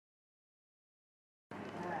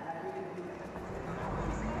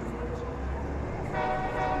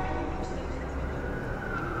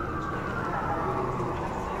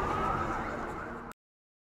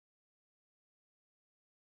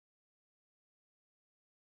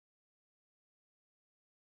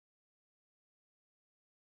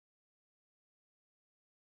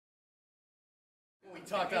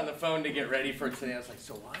Talked on the phone to get ready for today. I was like,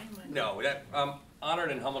 so why am I? No, I'm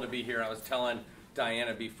honored and humbled to be here. I was telling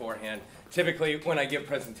Diana beforehand, typically when I give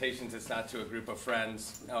presentations, it's not to a group of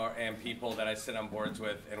friends and people that I sit on boards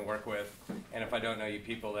with and work with. And if I don't know you,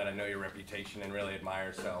 people that I know your reputation and really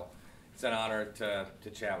admire. So it's an honor to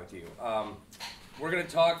chat with you. We're going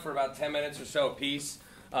to talk for about 10 minutes or so apiece.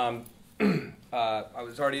 I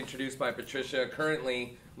was already introduced by Patricia.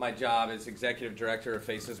 Currently, my job is Executive Director of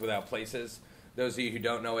Faces Without Places. Those of you who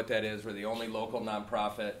don't know what that is, we're the only local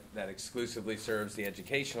nonprofit that exclusively serves the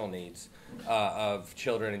educational needs of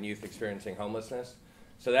children and youth experiencing homelessness.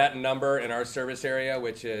 So that number in our service area,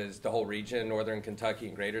 which is the whole region, northern Kentucky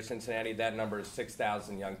and greater Cincinnati, that number is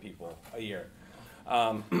 6,000 young people a year.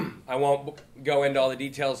 I won't go into all the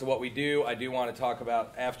details of what we do. I do want to talk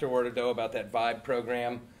about afterward, though, about that VIBE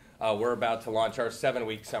program. We're about to launch our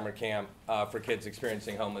 7-week summer camp for kids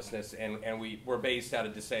experiencing homelessness, and we're based out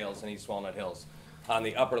of DeSales in East Walnut Hills on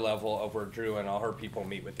the upper level of where Drew and all her people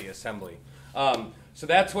meet with the assembly. So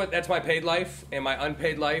that's my paid life. In my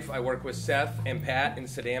unpaid life, I work with Seth and Pat in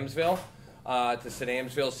Sedamsville, at the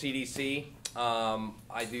Sedamsville CDC.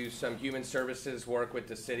 I do some human services work with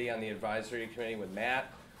the city on the advisory committee with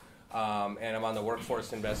Matt, and I'm on the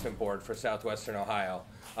Workforce Investment Board for Southwestern Ohio.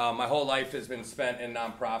 My whole life has been spent in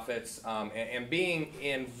nonprofits, and being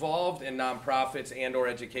involved in nonprofits and or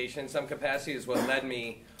education in some capacity is what led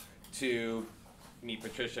me to meet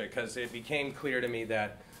Patricia, because it became clear to me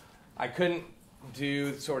that I couldn't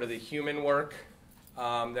do sort of the human work that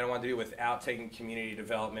I wanted to do without taking community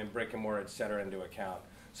development, brick and mortar, et cetera, into account.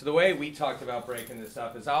 So the way we talked about breaking this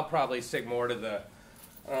up is I'll probably stick more to the,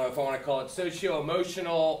 I don't know if I want to call it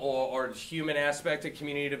socio-emotional or human aspect of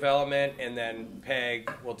community development, and then Peg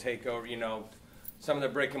will take over, some of the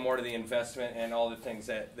brick and mortar, the investment, and all the things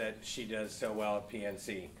that she does so well at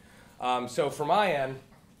PNC. So for my end,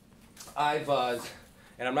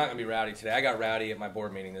 and I'm not going to be rowdy today. I got rowdy at my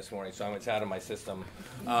board meeting this morning, so it's out of my system.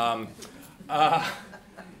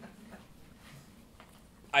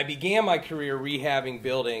 I began my career rehabbing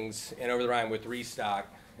buildings in Over the Rhine with Restock,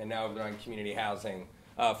 and now Over the Rhine Community Housing,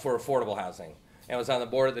 for affordable housing. And I was on the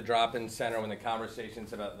board at the drop-in center when the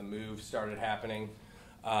conversations about the move started happening.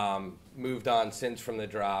 Moved on since from the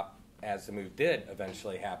drop, as the move did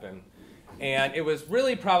eventually happen. And it was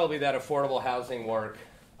really probably that affordable housing work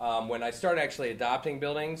when I started actually adopting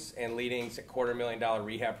buildings and leading $250,000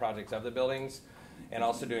 rehab projects of the buildings, and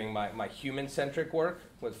also doing my human-centric work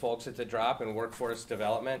with folks at the drop and workforce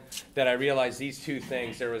development, that I realized these two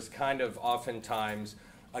things, there was kind of oftentimes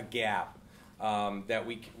a gap. That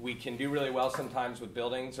we can do really well sometimes with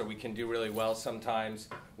buildings, or we can do really well sometimes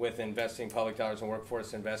with investing public dollars in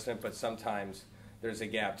workforce investment, but sometimes there's a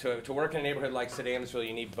gap. To work in a neighborhood like Sedamsville,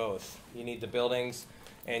 you need both. You need the buildings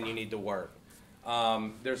and you need the work.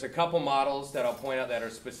 There's a couple models that I'll point out that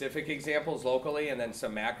are specific examples locally, and then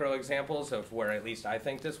some macro examples of where at least I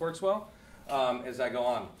think this works well as I go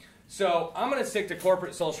on. So I'm going to stick to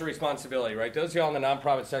corporate social responsibility, right? Those of y'all in the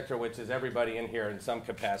nonprofit sector, which is everybody in here in some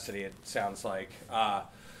capacity, it sounds like.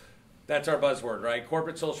 That's our buzzword, right?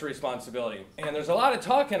 Corporate social responsibility. And there's a lot of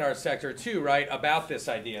talk in our sector, too, right, about this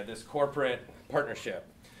idea, this corporate partnership.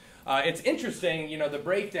 It's interesting, the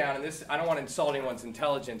breakdown, and this, I don't want to insult anyone's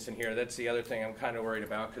intelligence in here. That's the other thing I'm kind of worried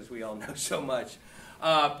about, because we all know so much.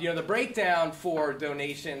 The breakdown for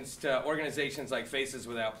donations to organizations like Faces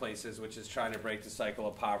Without Places, which is trying to break the cycle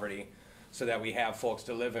of poverty so that we have folks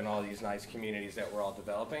to live in all these nice communities that we're all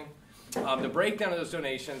developing. The breakdown of those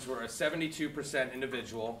donations were a 72%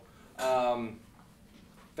 individual,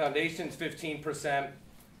 foundations 15%,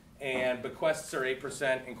 and bequests are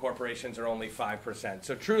 8%, and corporations are only 5%.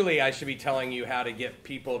 So truly, I should be telling you how to get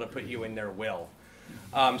people to put you in their will.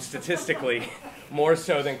 Statistically, more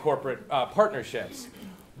so than corporate partnerships.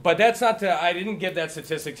 But that's not I didn't give that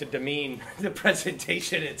statistic to demean the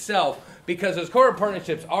presentation itself, because those corporate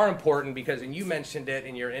partnerships are important because, and you mentioned it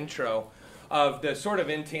in your intro, of the sort of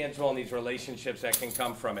intangible in these relationships that can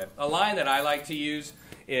come from it. A line that I like to use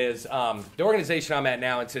is the organization I'm at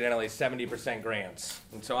now, incidentally, is 70% grants.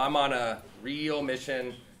 And so I'm on a real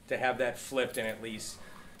mission to have that flipped in at least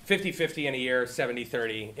 50-50 in a year,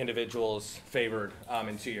 70-30 individuals favored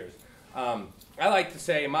in 2 years. I like to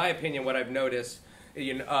say, in my opinion, what I've noticed,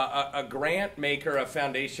 a grant maker, a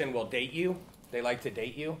foundation will date you. They like to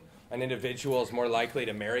date you. An individual is more likely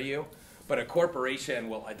to marry you. But a corporation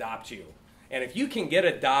will adopt you. And if you can get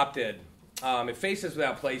adopted, if Faces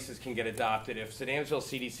Without Places can get adopted, if Sedamsville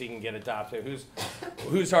CDC can get adopted,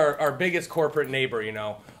 who's our biggest corporate neighbor,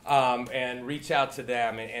 and reach out to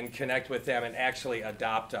them and connect with them and actually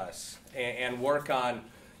adopt us and work on,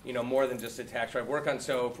 more than just a tax write. Work on,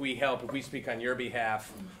 so if we speak on your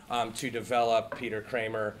behalf to develop Peter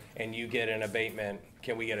Kramer and you get an abatement,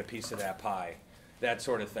 can we get a piece of that pie? That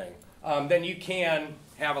sort of thing. Then you can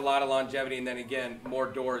have a lot of longevity, and then again, more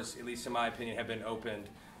doors, at least in my opinion, have been opened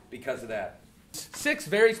because of that. 6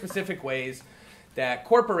 very specific ways that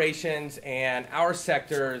corporations and our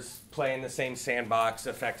sectors play in the same sandbox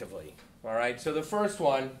effectively. All right, so the first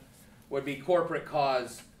one would be corporate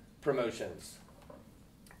cause promotions.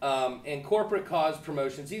 And corporate cause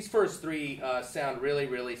promotions, these first 3 sound really,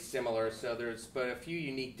 really similar, so there's but a few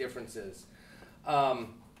unique differences.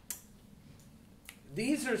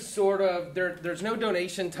 These are sort of, there's no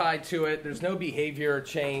donation tied to it, there's no behavior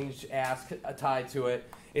change ask tied to it.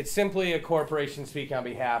 It's simply a corporation speaking on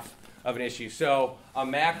behalf of an issue. So a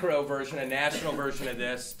macro version, a national version of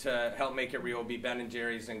this to help make it real would be Ben &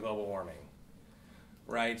 Jerry's and global warming.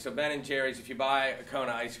 Right, so Ben & Jerry's, if you buy a cone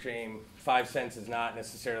of ice cream, 5 cents is not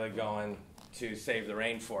necessarily going to save the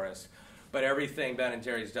rainforest. But everything Ben &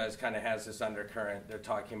 Jerry's does kind of has this undercurrent. They're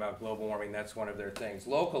talking about global warming. That's one of their things.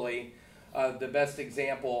 Locally, the best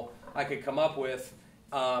example I could come up with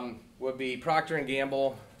would be Procter &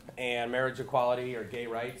 Gamble and marriage equality or gay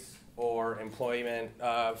rights or employment,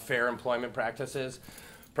 fair employment practices.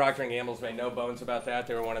 Procter & Gamble's made no bones about that.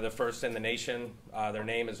 They were one of the first in the nation. Their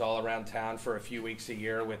name is all around town for a few weeks a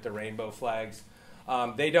year with the rainbow flags.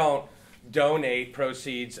 They don't donate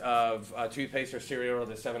proceeds of toothpaste or cereal or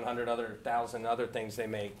the 700,000 other things they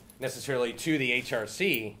make necessarily to the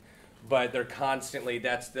HRC, but they're constantly,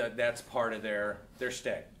 that's part of their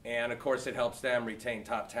shtick. And of course it helps them retain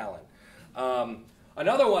top talent.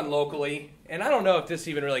 Another one locally, and I don't know if this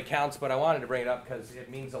even really counts, but I wanted to bring it up because it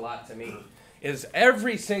means a lot to me, is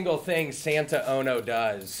every single thing Santa Ono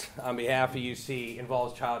does on behalf of UC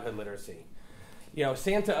involves childhood literacy.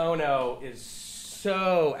 Santa Ono is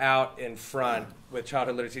so out in front with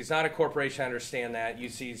childhood literacy. It's not a corporation, I understand that.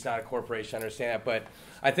 UC is not a corporation, I understand that. But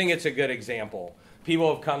I think it's a good example.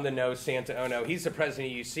 People have come to know Santa Ono. He's the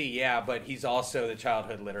president of UC, yeah, but he's also the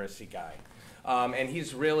childhood literacy guy. And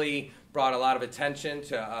he's really brought a lot of attention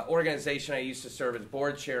to an organization I used to serve as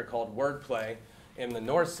board chair called Wordplay in the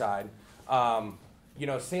north side.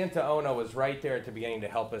 Santa Ono was right there at the beginning to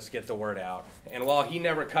help us get the word out. And while he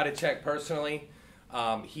never cut a check personally,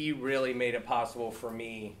 he really made it possible for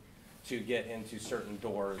me to get into certain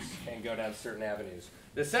doors and go down certain avenues.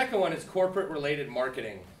 The second one is corporate-related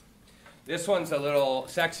marketing. This one's a little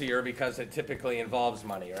sexier because it typically involves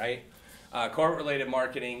money, right? Corporate-related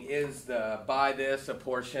marketing is the buy this, a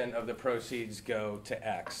portion of the proceeds go to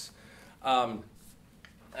X.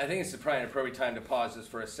 I think it's probably an appropriate time to pause this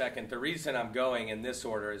for a second. The reason I'm going in this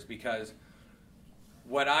order is because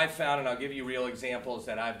what I've found, and I'll give you real examples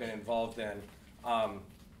that I've been involved in,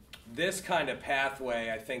 this kind of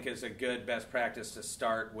pathway I think is a good best practice to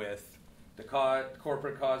start with the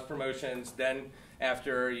corporate cause promotions. Then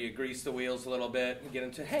after you grease the wheels a little bit and get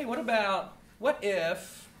into, hey, what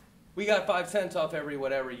if we got 5 cents off every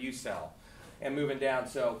whatever you sell? And moving down.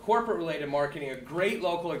 So corporate-related marketing, a great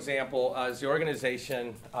local example is the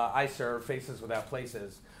organization I serve, Faces Without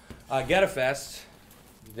Places. GetaFest.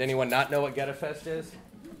 Does anyone not know what GetaFest is?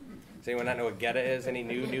 Does anyone not know what Geta is? Any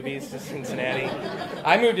newbies to Cincinnati?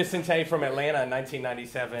 I moved to Cincinnati from Atlanta in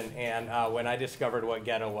 1997, and when I discovered what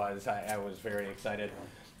Geta was, I was very excited.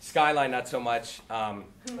 Skyline, not so much.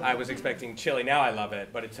 I was expecting chili. Now I love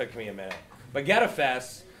it, but it took me a minute. But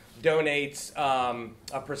GetaFest donates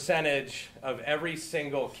a percentage of every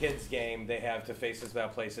single kids game they have to Faces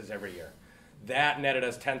Without Places every year. That netted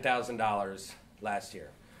us $10,000 last year.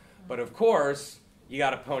 But of course, you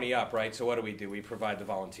got to pony up, right? So what do? We provide the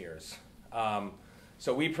volunteers.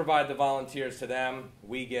 So we provide the volunteers to them.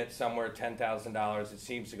 We get somewhere $10,000. It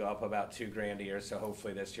seems to go up about $2,000 a year. So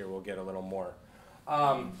hopefully this year we'll get a little more.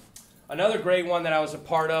 Another great one that I was a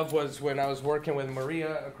part of was when I was working with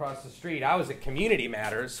Maria across the street. I was at Community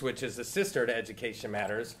Matters, which is the sister to Education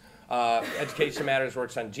Matters. Education Matters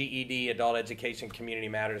works on GED, adult education, Community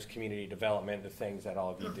Matters, community development, the things that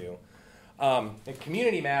all of you do. At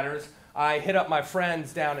Community Matters, I hit up my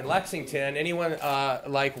friends down in Lexington. Anyone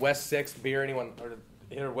like West 6 beer? Anyone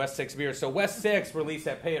or West 6 beer? So West 6 released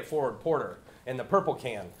that Pay It Forward Porter in the purple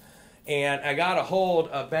can. And I got a hold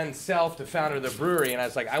of Ben Self, the founder of the brewery, and I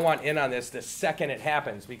was like, I want in on this the second it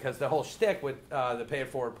happens, because the whole shtick with the Pay It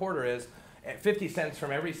Forward Porter is at 50 cents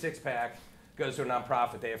from every six-pack goes to a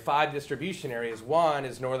nonprofit. They have 5 distribution areas. One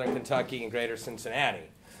is Northern Kentucky and Greater Cincinnati.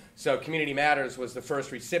 So Community Matters was the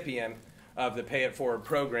first recipient of the Pay It Forward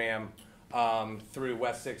program through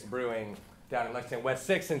West 6 Brewing down in Lexington. West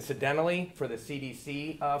 6, incidentally, for the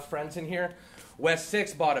CDC friends in here, West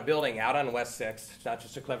 6 bought a building out on West 6, it's not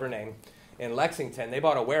just a clever name, in Lexington. They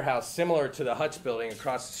bought a warehouse similar to the Hutch building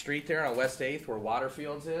across the street there on West 8th where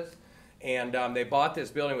Waterfields is. And they bought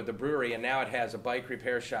this building with the brewery, and now it has a bike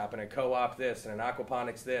repair shop and a co-op this and an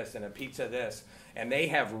aquaponics this and a pizza this. And they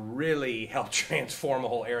have really helped transform the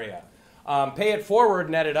whole area. Pay It Forward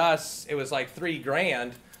netted us, it was like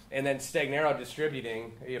 $3,000. And then Stagnaro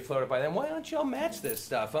Distributing, you floated by them. Why don't y'all match this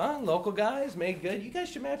stuff, huh? Local guys, made good. You guys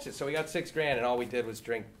should match it. So we got $6,000, and all we did was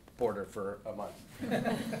drink porter for a month.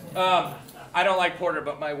 I don't like porter,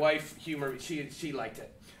 but my wife, she liked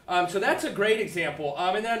it. So that's a great example.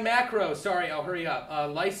 And then macro, sorry, I'll hurry up.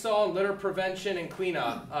 Lysol, litter prevention, and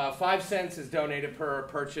cleanup. 5 cents is donated per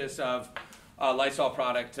purchase of Lysol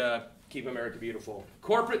product to keep America beautiful.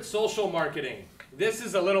 Corporate social marketing. This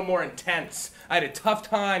is a little more intense. I had a tough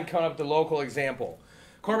time coming up with the local example.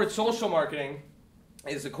 Corporate social marketing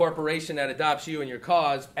is a corporation that adopts you and your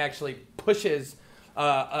cause, actually pushes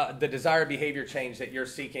the desired behavior change that you're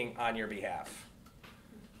seeking on your behalf.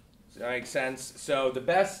 Does that make sense? So the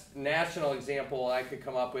best national example I could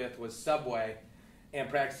come up with was Subway and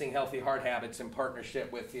practicing healthy heart habits in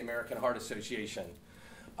partnership with the American Heart Association.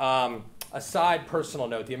 A side personal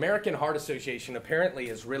note, the American Heart Association apparently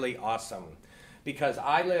is really awesome because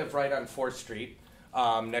I live right on 4th Street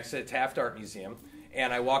next to the Taft Art Museum,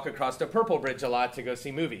 and I walk across the Purple Bridge a lot to go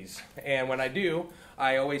see movies. And when I do,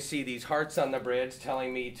 I always see these hearts on the bridge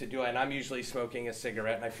telling me to do it, and I'm usually smoking a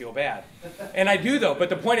cigarette, and I feel bad. And I do, though, but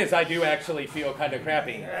the point is I do actually feel kind of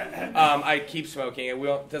crappy. I keep smoking,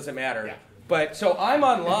 it doesn't matter. Yeah. But so I'm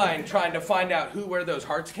online trying to find out where those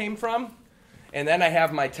hearts came from, and then I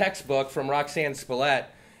have my textbook from Roxanne Spillett,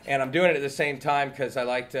 and I'm doing it at the same time because I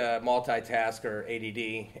like to multitask or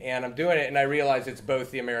ADD, and I'm doing it, and I realize it's both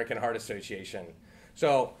the American Heart Association.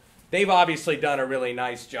 So they've obviously done a really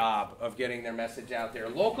nice job of getting their message out there.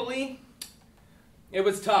 Locally, it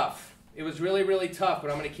was tough. It was really, really tough, but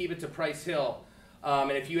I'm going to keep it to Price Hill.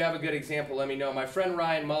 And if you have a good example, let me know. My friend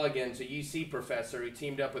Ryan Mulligan's a UC professor who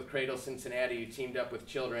teamed up with Cradle Cincinnati, who teamed up with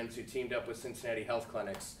Children's, who teamed up with Cincinnati Health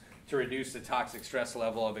Clinics to reduce the toxic stress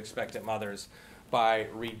level of expectant mothers by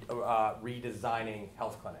redesigning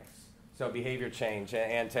health clinics. So behavior change,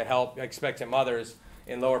 and to help expectant mothers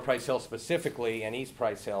in Lower Price Hill specifically, and East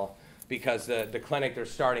Price Hill, because the clinic they're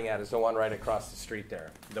starting at is the one right across the street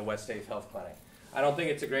there, the West 8th Health Clinic. I don't think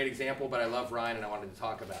it's a great example, but I love Ryan and I wanted to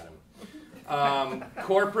talk about him.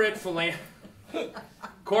 Corporate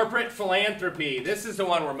philanthropy. This is the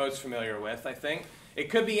one we're most familiar with, I think. It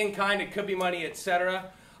could be in kind, it could be money,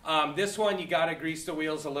 etc. This one, you got to grease the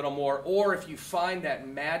wheels a little more, or if you find that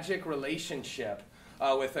magic relationship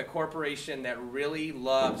with a corporation that really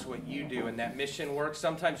loves what you do and that mission works,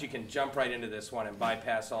 sometimes you can jump right into this one and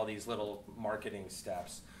bypass all these little marketing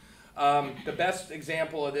steps. The best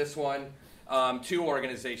example of this one, 2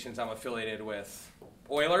 organizations I'm affiliated with,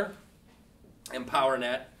 Euler and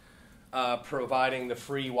PowerNet, providing the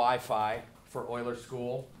free Wi-Fi for Euler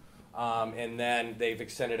School. And then they've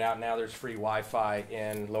extended out. Now there's free Wi-Fi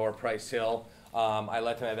in Lower Price Hill. I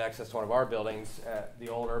let them have access to one of our buildings at the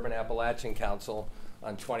old Urban Appalachian Council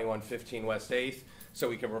on 2115 West 8th, so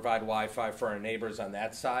we can provide Wi-Fi for our neighbors on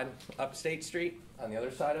that side, up State Street, on the other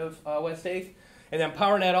side of West 8th. And then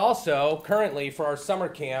PowerNet also, currently for our summer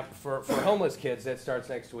camp for homeless kids that starts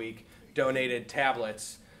next week, donated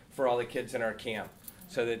tablets for all the kids in our camp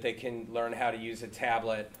so that they can learn how to use a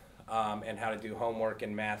tablet and how to do homework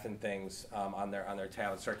and math and things on their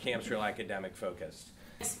tablets. So our camp's real academic focused.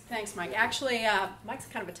 Thanks, Mike. Actually, Mike's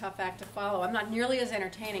kind of a tough act to follow. I'm not nearly as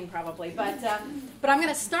entertaining, probably, but I'm going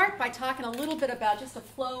to start by talking a little bit about just a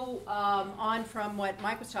flow on from what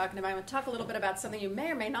Mike was talking about. I'm going to talk a little bit about something you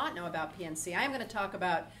may or may not know about PNC. I am going to talk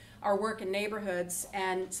about our work in neighborhoods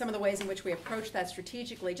and some of the ways in which we approach that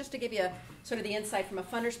strategically, just to give you sort of the insight from a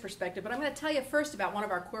funder's perspective. But I'm going to tell you first about one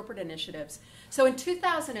of our corporate initiatives. So in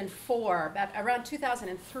 2004, around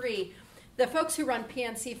 2003, the folks who run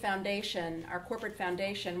PNC Foundation, our corporate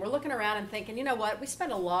foundation, were looking around and thinking, you know what, we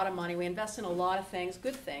spend a lot of money, we invest in a lot of things,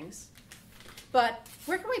 good things, but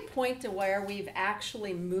where can we point to where we've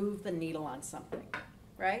actually moved the needle on something,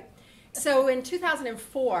 right? So in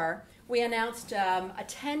 2004, we announced a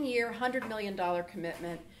 10-year, $100 million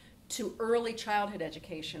commitment to early childhood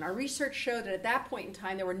education. Our research showed that at that point in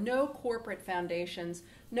time, there were no corporate foundations,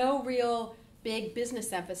 no real big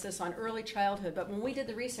business emphasis on early childhood, but when we did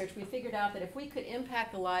the research, we figured out that if we could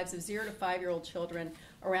impact the lives of 0 to 5-year-old children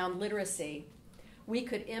around literacy, we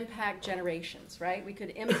could impact generations, right? We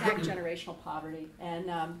could impact generational poverty,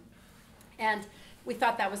 and we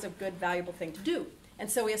thought that was a good, valuable thing to do. And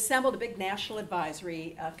so we assembled a big national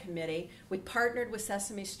advisory committee. We partnered with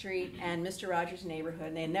Sesame Street and Mr. Rogers' Neighborhood,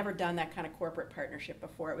 and they had never done that kind of corporate partnership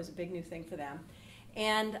before. It was a big new thing for them.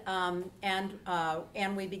 And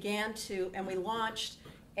we launched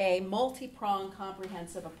a multi-pronged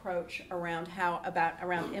comprehensive approach around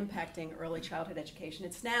around impacting early childhood education.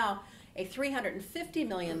 It's now a $350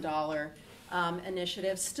 million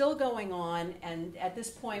initiative still going on, and at this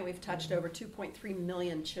point we've touched over 2.3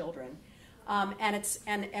 million children.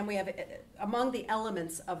 And we have, among the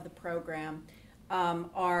elements of the program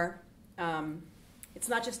it's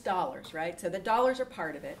not just dollars, right? So the dollars are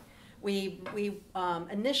part of it. We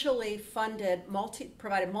initially provided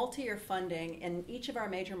multi-year funding in each of our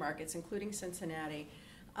major markets, including Cincinnati,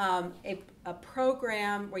 a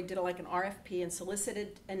program where we did like an RFP and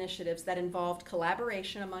solicited initiatives that involved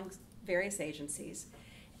collaboration among various agencies,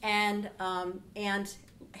 and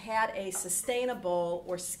had a sustainable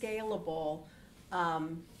or scalable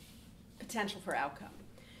potential for outcome.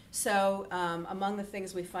 So among the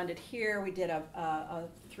things we funded here, we did a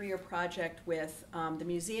 3-year project with the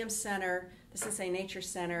Museum Center, the Cincinnati Nature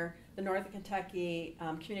Center, the Northern Kentucky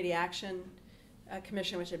Community Action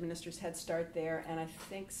Commission, which administers Head Start there, and I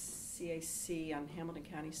think CAC on Hamilton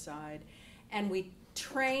County side. And we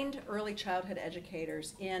trained early childhood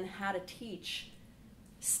educators in how to teach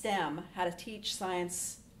STEM, how to teach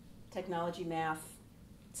science, technology, math,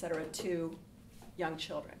 et cetera, to young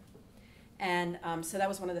children. And so that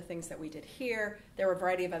was one of the things that we did here. There were a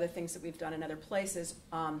variety of other things that we've done in other places.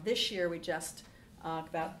 This year, we just,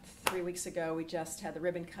 about 3 weeks ago, we just had the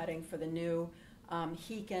ribbon cutting for the new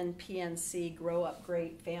Hekin PNC Grow Up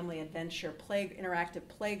Great Family Adventure interactive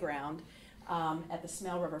playground at the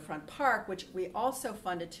Smale Riverfront Park, which we also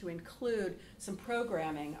funded to include some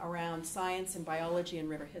programming around science and biology and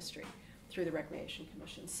river history through the Recreation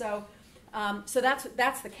Commission. So that's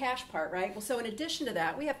the cash part, right? Well, so in addition to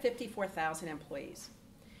that, we have 54,000 employees.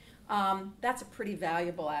 That's a pretty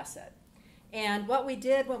valuable asset. And what we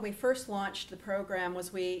did when we first launched the program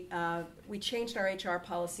was we changed our HR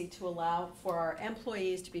policy to allow for our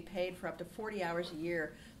employees to be paid for up to 40 hours a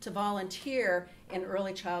year to volunteer in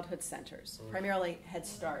early childhood centers, primarily Head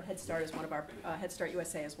Start. Head Start is one of our Head Start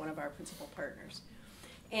USA is one of our principal partners.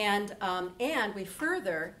 And we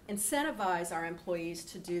further incentivize our employees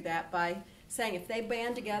to do that by saying if they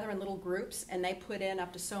band together in little groups and they put in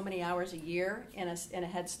up to so many hours a year in a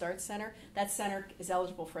Head Start center, that center is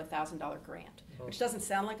eligible for a $1,000 grant, which doesn't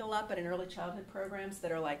sound like a lot, but in early childhood programs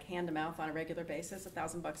that are like hand to mouth on a regular basis,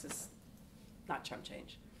 $1,000 is not chump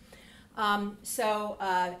change. And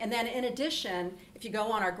then in addition, if you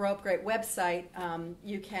go on our Grow Up Great website,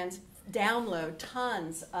 you can download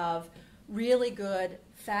tons of really good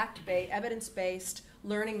fact-based, evidence-based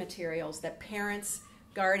learning materials that parents,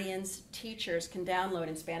 guardians, teachers can download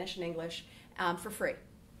in Spanish and English for free.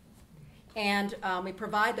 And we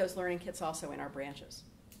provide those learning kits also in our branches.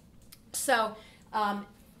 So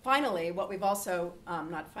finally, what we've also,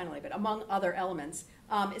 not finally, but among other elements,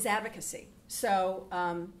 is advocacy. So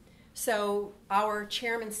our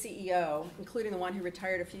chairman CEO, including the one who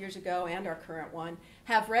retired a few years ago and our current one,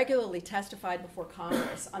 have regularly testified before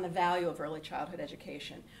Congress on the value of early childhood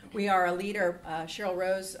education. We are a leader. Cheryl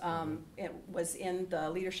Rose was in the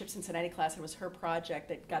Leadership Cincinnati class, and it was her project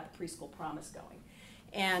that got the preschool promise going.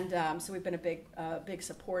 And so we've been a big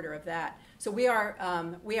supporter of that. So we are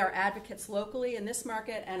advocates locally in this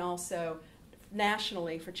market and also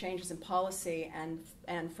nationally for changes in policy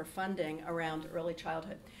and for funding around early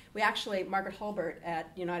childhood. We actually, Margaret Hulbert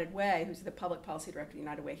at United Way, who's the public policy director at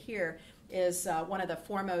United Way here, is one of the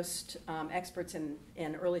foremost experts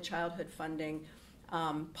in early childhood funding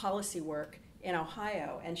policy work in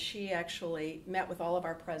Ohio, and she actually met with all of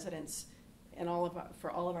our presidents and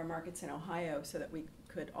for all of our markets in Ohio so that we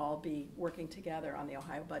could all be working together on the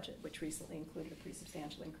Ohio budget, which recently included a pretty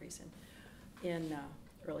substantial increase in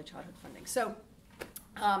early childhood funding. So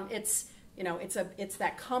it's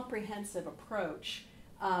that comprehensive approach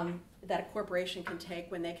that a corporation can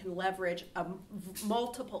take when they can leverage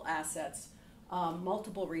multiple assets,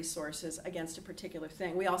 multiple resources against a particular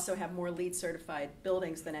thing. We also have more LEED certified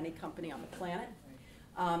buildings than any company on the planet.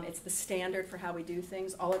 It's the standard for how we do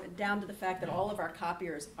things, all of it, down to the fact that all of our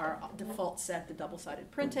copiers are default set to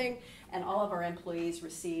double-sided printing, and all of our employees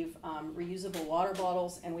receive reusable water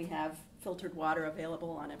bottles, and we have filtered water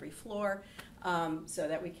available on every floor so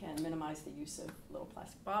that we can minimize the use of little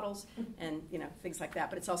plastic bottles and things like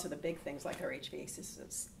that. But it's also the big things like our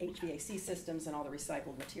HVAC systems and all the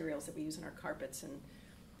recycled materials that we use in our carpets and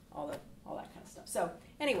all that kind of stuff. So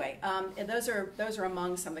anyway, and those are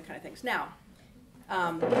among some of the kind of things. Now,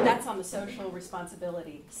 that's on the social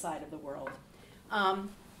responsibility side of the world.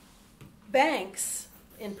 Banks,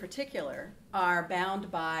 in particular, are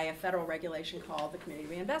bound by a federal regulation called the Community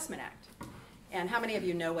Reinvestment Act. And how many of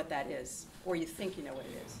you know what that is? Or you think you know what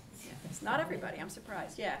it is? Yeah, Yes, not everybody. I'm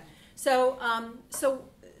surprised. Yeah. So, so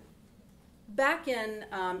back in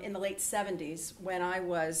the late 70s, when I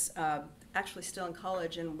was actually still in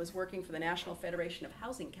college and was working for the National Federation of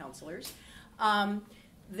Housing Counselors,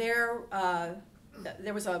 there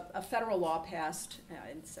was a federal law passed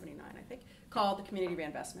in '79, I think, called the Community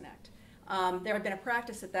Reinvestment Act. There had been a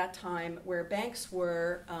practice at that time where banks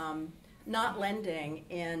were not lending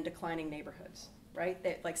in declining neighborhoods, right?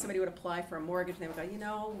 Like somebody would apply for a mortgage and they would go, you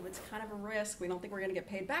know, it's kind of a risk. We don't think we're going to get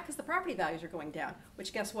paid back because the property values are going down,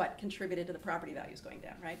 which guess what? Contributed to the property values going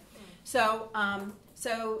down, right? So,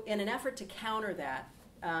 so in an effort to counter that,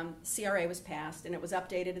 CRA was passed and it was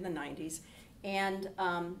updated in the 90s. And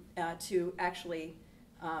to actually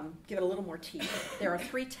give it a little more teeth, there are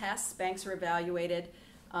 3 tests banks are evaluated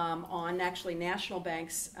on actually national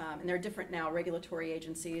banks, and there are different now regulatory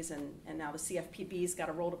agencies, and now the CFPB's got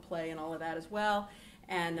a role to play in all of that as well.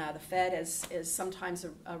 And the Fed is sometimes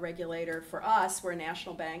a regulator. For us, we're a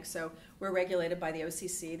national bank, so we're regulated by the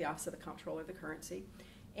OCC, the Office of the Comptroller of the Currency.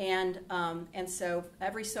 And so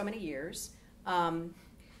every so many years,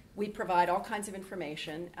 we provide all kinds of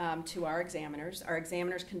information to our examiners. Our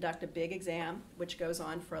examiners conduct a big exam, which goes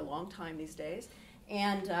on for a long time these days,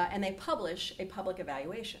 and they publish a public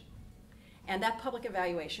evaluation. And that public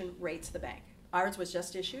evaluation rates the bank. Ours was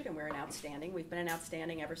just issued, and we're an outstanding. We've been an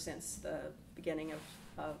outstanding ever since the beginning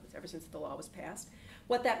ever since the law was passed.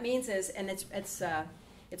 What that means is, and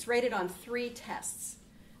it's rated on 3 tests.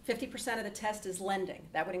 50% of the test is lending.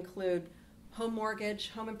 That would include home mortgage,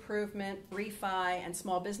 home improvement, refi, and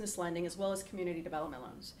small business lending, as well as community development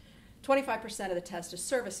loans. 25% of the test is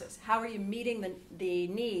services. How are you meeting the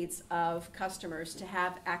needs of customers to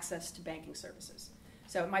have access to banking services?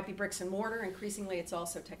 So it might be bricks and mortar. Increasingly, it's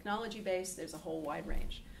also technology-based. There's a whole wide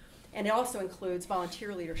range. And it also includes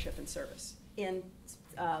volunteer leadership and service in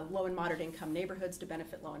low and moderate income neighborhoods to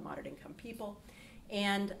benefit low and moderate income people.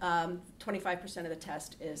 And 25% of the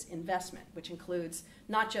test is investment, which includes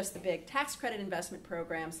not just the big tax credit investment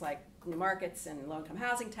programs like new markets and low-income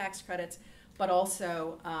housing tax credits, but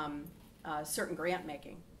also certain grant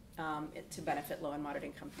making to benefit low and moderate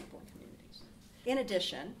income people and communities. In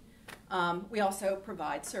addition, we also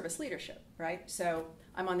provide service leadership, right? So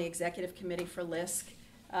I'm on the executive committee for LISC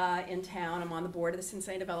in town. I'm on the board of the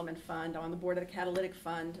Cincinnati Development Fund. I'm on the board of the Catalytic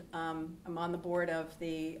Fund. I'm on the board of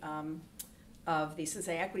the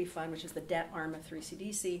Cincinnati Equity Fund, which is the debt arm of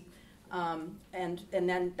 3CDC. And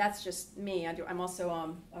then that's just me. I was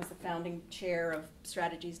the founding chair of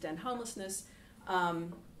Strategies to End Homelessness.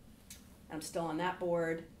 I'm still on that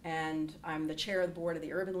board, and I'm the chair of the board of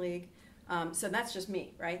the Urban League. So that's just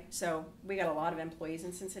me, right? So we got a lot of employees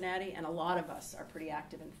in Cincinnati, and a lot of us are pretty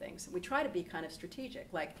active in things. We try to be kind of strategic.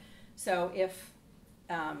 Like, so if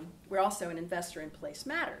we're also an investor in Place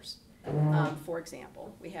Matters, for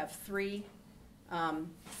example, we have three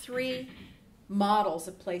models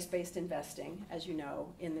of place-based investing, as you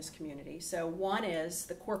know, in this community. So one is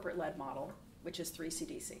the corporate-led model, which is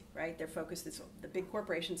 3CDC, right? Their focus is the big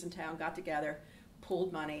corporations in town got together,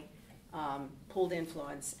 pooled money, pooled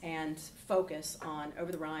influence, and focus on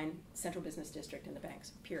over the Rhine, Central Business District, and the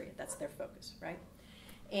banks, period. That's their focus, right?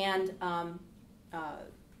 And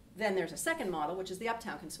then there's a second model, which is the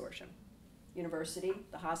Uptown Consortium. University,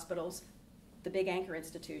 the hospitals, the big anchor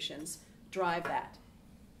institutions drive that.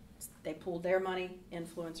 They pooled their money,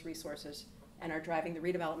 influence, resources, and are driving the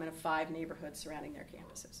redevelopment of 5 neighborhoods surrounding their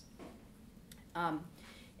campuses.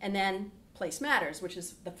 And then Place Matters, which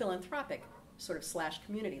is the philanthropic sort of /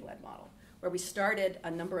 community-led model, where we started,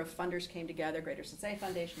 a number of funders came together, Greater Cincinnati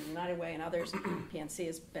Foundation, United Way, and others. PNC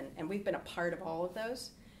has been, and we've been a part of all of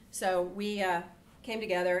those. So we came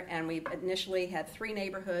together, and we initially had 3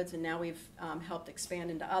 neighborhoods, and now we've helped expand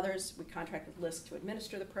into others. We contract with LISC to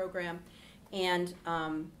administer the program, and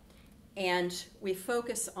we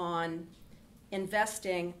focus on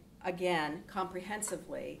investing, again,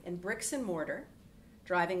 comprehensively in bricks and mortar,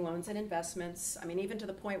 driving loans and investments. I mean, even to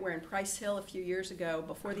the point where in Price Hill a few years ago,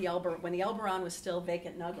 before when the Elberon was still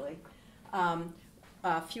vacant and ugly,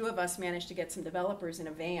 a few of us managed to get some developers in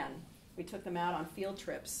a van. We took them out on field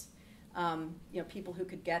trips. People who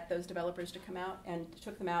could get those developers to come out, and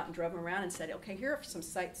took them out and drove them around and said, okay, here are some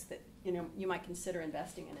sites that you might consider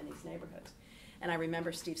investing in these neighborhoods. And I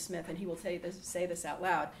remember Steve Smith, and he will say this out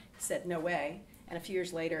loud, said, no way. And a few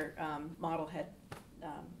years later, Model had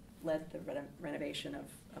led the renovation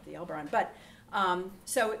of the Elberon. But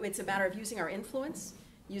so it's a matter of using our influence,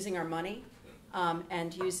 using our money,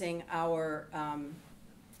 and using our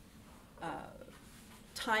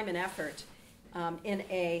time and effort in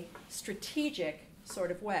a strategic sort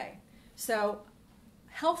of way. So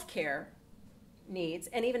healthcare needs,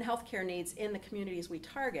 and even healthcare needs in the communities we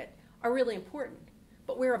target, are really important,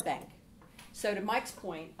 but we're a bank. So to Mike's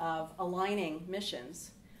point of aligning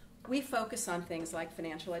missions, we focus on things like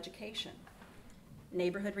financial education,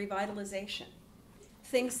 neighborhood revitalization,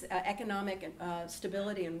 things, economic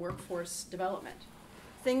stability and workforce development,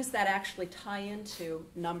 things that actually tie into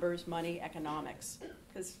numbers, money, economics,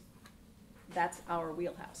 because that's our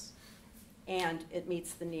wheelhouse. And it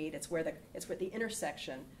meets the need. It's where the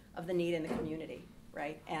intersection of the need in the community,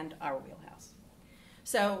 right, and our wheelhouse.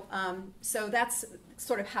 So, so that's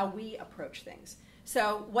sort of how we approach things.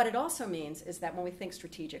 So what it also means is that when we think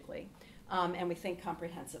strategically and we think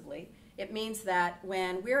comprehensively, it means that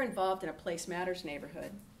when we're involved in a Place Matters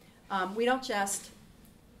neighborhood, we don't just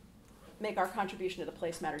make our contribution to the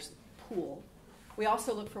Place Matters pool. We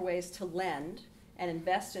also look for ways to lend and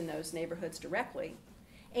invest in those neighborhoods directly.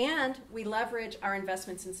 And we leverage our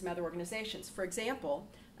investments in some other organizations. For example,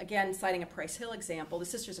 again, citing a Price Hill example, the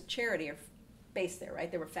Sisters of Charity are based there, right?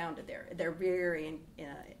 They were founded there. They're very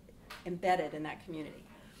embedded in that community.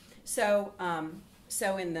 So,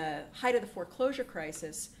 so in the height of the foreclosure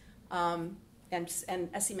crisis, and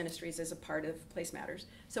SC Ministries is a part of Place Matters.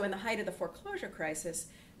 So in the height of the foreclosure crisis,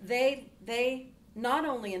 they not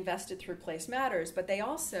only invested through Place Matters, but they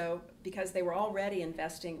also, because they were already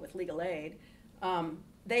investing with legal aid,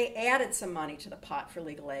 they added some money to the pot for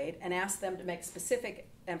legal aid and asked them to make specific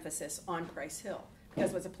emphasis on Price Hill,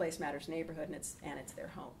 because it was a Place Matters neighborhood and it's their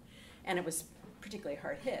home. And it was particularly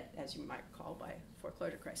hard hit, as you might recall, by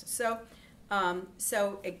foreclosure crisis.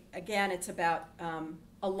 So, again, it's about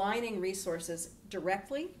aligning resources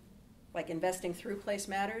directly, like investing through Place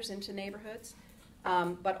Matters into neighborhoods,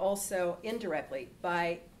 but also indirectly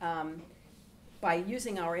by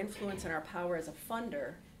using our influence and our power as a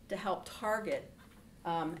funder to help target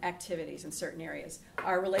activities in certain areas.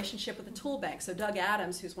 Our relationship with the Tool Bank. So Doug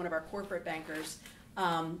Adams, who's one of our corporate bankers,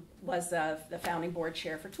 was the founding board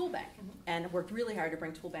chair for Tool Bank and worked really hard to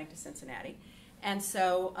bring Tool Bank to Cincinnati. And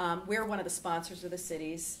so we're one of the sponsors of the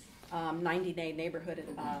city's 90-day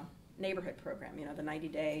neighborhood program, you know, the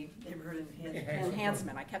 90-day neighborhood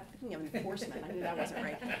enhancement. I kept thinking of enforcement. I knew that wasn't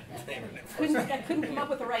right. I couldn't come up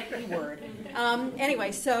with the right E word.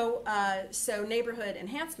 Anyway, so neighborhood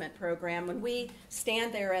enhancement program. When we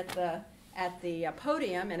stand there at the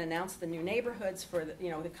podium and announce the new neighborhoods for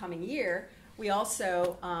the coming year, we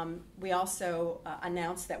also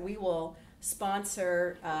announce that we will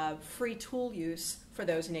sponsor free tool use for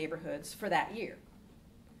those neighborhoods for that year.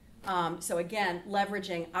 So again,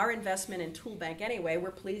 leveraging our investment in Tool Bank anyway,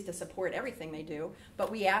 we're pleased to support everything they do,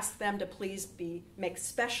 but we ask them to please make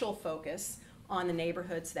special focus on the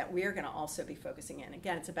neighborhoods that we're going to also be focusing in.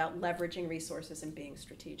 Again, it's about leveraging resources and being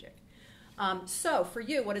strategic. So for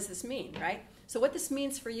you, what does this mean, right? So what this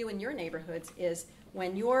means for you in your neighborhoods is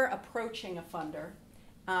when you're approaching a funder,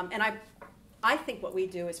 and I think what we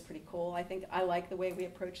do is pretty cool. I like the way we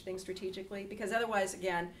approach things strategically, because otherwise,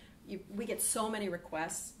 again, we get so many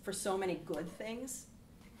requests for so many good things,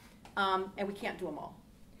 and we can't do them all.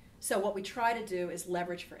 So what we try to do is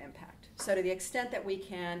leverage for impact. So to the extent that we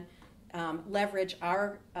can leverage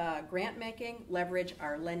our grant making, leverage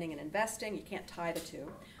our lending and investing, you can't tie the two,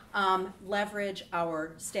 leverage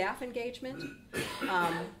our staff engagement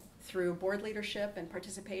through board leadership and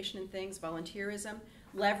participation in things, volunteerism,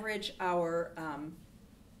 leverage our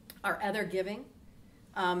other giving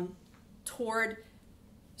toward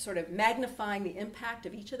sort of magnifying the impact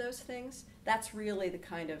of each of those things. That's really the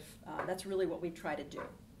kind of, that's really what we try to do.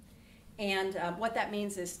 And what that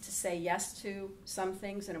means is to say yes to some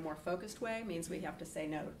things in a more focused way means we have to say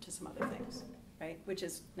no to some other things, right? Which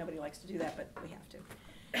is, nobody likes to do that, but we have to.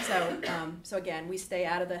 So again, we stay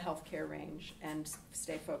out of the healthcare range and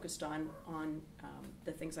stay focused on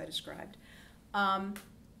the things I described.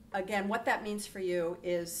 Again, what that means for you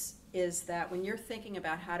is that when you're thinking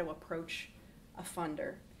about how to approach a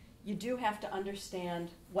funder, you do have to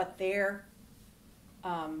understand what their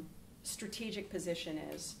strategic position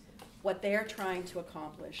is, what they're trying to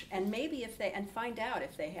accomplish, and maybe find out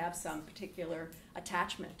if they have some particular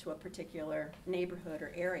attachment to a particular neighborhood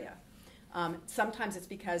or area. Sometimes it's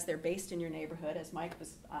because they're based in your neighborhood, as Mike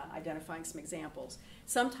was identifying some examples.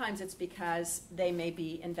 Sometimes it's because they may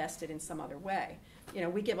be invested in some other way. You know,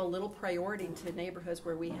 we give a little priority to neighborhoods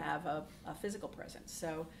where we have a physical presence,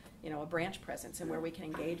 so a branch presence, and where we can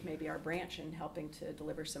engage maybe our branch in helping to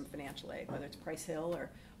deliver some financial aid, whether it's Price Hill or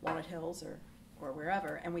Walnut Hills or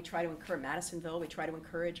wherever. And we try to encourage Madisonville. We try to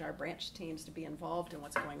encourage our branch teams to be involved in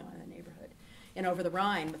what's going on in the neighborhood. And Over the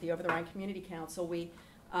Rhine, with the Over the Rhine Community Council, we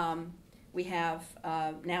have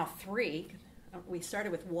now 3. We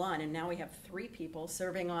started with 1, and now we have 3 people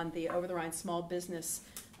serving on the Over the Rhine Small Business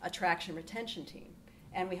Attraction Retention Team.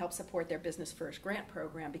 and we help support their Business First grant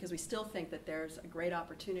program because we still think that there's a great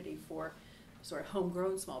opportunity for sort of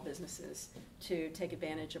homegrown small businesses to take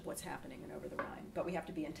advantage of what's happening in Over the Rhine. But we have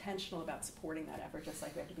to be intentional about supporting that effort, just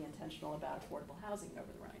like we have to be intentional about affordable housing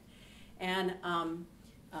over the Rhine. And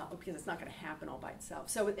because it's not going to happen all by itself.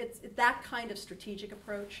 So it's that kind of strategic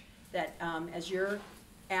approach that as you're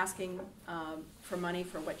asking for money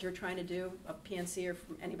for what you're trying to do, of PNC or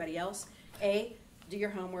from anybody else, A, do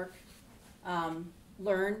your homework,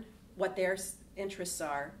 learn what their interests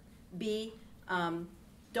are. B,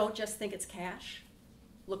 don't just think it's cash.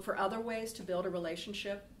 Look for other ways to build a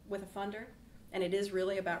relationship with a funder, and it is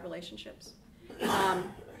really about relationships.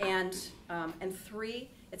 And three,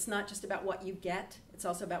 it's not just about what you get, it's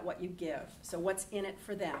also about what you give. So what's in it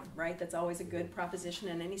for them, right? That's always a good proposition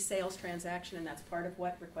in any sales transaction, and that's part of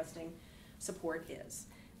what requesting support is.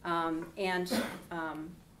 And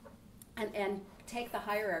take the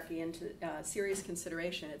hierarchy into serious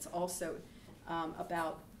consideration. It's also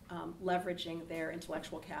about leveraging their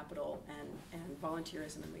intellectual capital and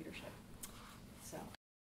volunteerism and leadership.